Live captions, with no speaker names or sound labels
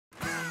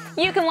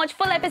You can watch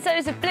full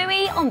episodes of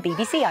Bluey on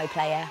BBC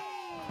iPlayer.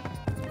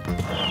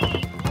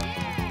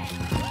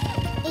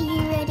 Are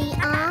you ready,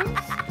 arms?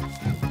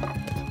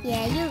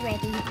 Yeah, you're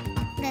ready.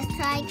 Let's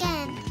try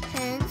again.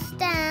 Hands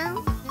down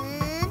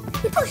and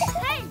push.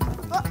 Hey!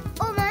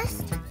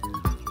 Almost.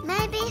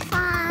 Maybe if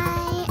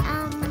I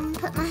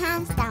put my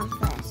hands down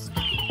first.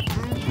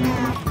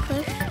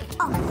 Push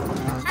off.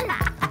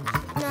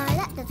 No,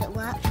 that doesn't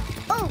work.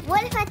 Oh,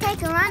 what if I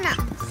take a run up?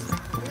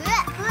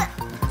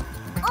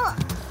 Oh,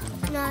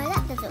 no,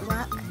 that doesn't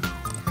work.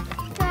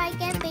 Try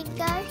again,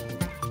 Bingo.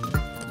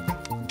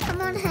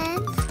 Come on,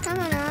 hands. Come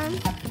on,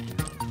 arms.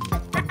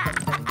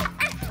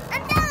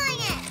 I'm doing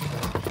it!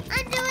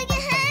 I'm doing a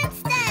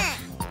handstand!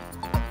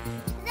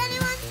 Does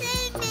anyone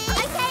see me?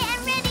 Okay,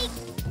 I'm ready.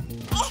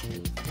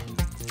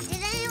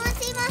 Did anyone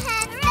see my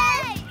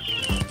handstand?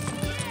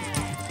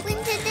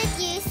 Winter, did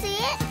you see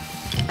it?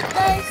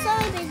 No,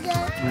 sorry, Bingo.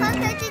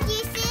 Coco, did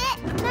you see it?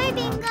 No,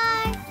 Bingo.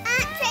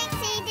 Aunt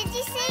Trixie, did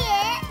you see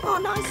it? Oh,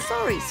 no,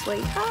 sorry,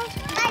 sweetheart.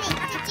 Buddy,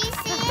 did you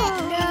see it?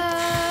 No.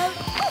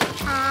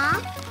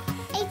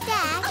 Hey,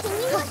 Dad, can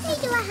you watch me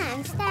do a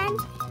handstand?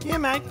 Yeah,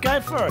 mate, go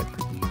for it.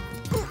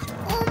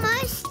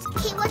 Almost.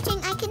 Keep watching,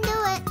 I can do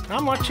it.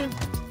 I'm watching.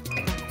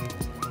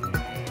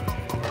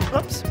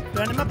 Oops,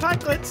 burning my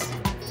pikelets.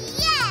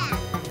 Yeah!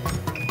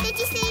 Did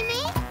you see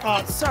me?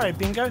 Oh, sorry,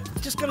 Bingo.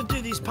 Just got to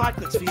do these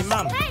pikelets for your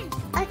mum.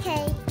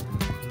 Okay.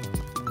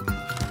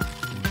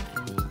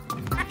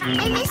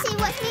 Hey, Missy,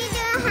 watch me do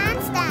a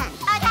handstand.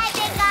 Okay,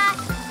 Bingo.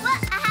 What?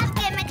 I have to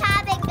get my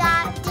car, Bingo.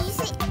 Do you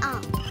see? Oh.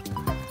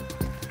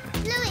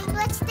 Bluey,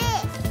 what's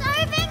this?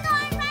 Sorry, Bingo,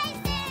 I'm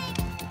racing.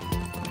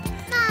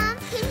 Mum,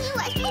 can you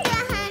watch me do a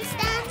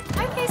handstand?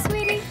 Okay,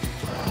 sweetie.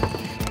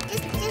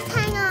 Just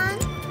hang on.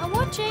 I'm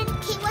watching.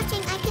 Keep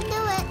watching, I can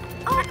do it.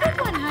 Oh, good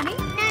one, honey.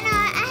 No,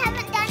 I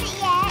haven't done it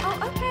yet. Oh,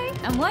 okay.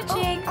 I'm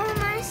watching.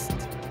 Almost.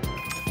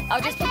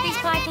 I'll just put these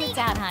pikelets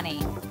down, honey.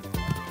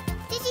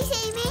 Did you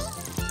see me?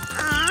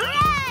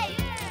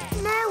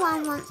 Aww. No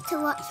one wants to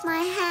watch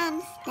my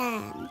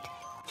handstand.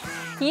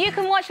 You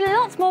can watch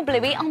lots more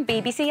Bluey on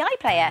BBC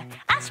iPlayer.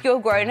 Ask your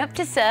grown-up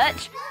to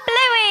search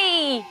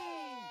Bluey!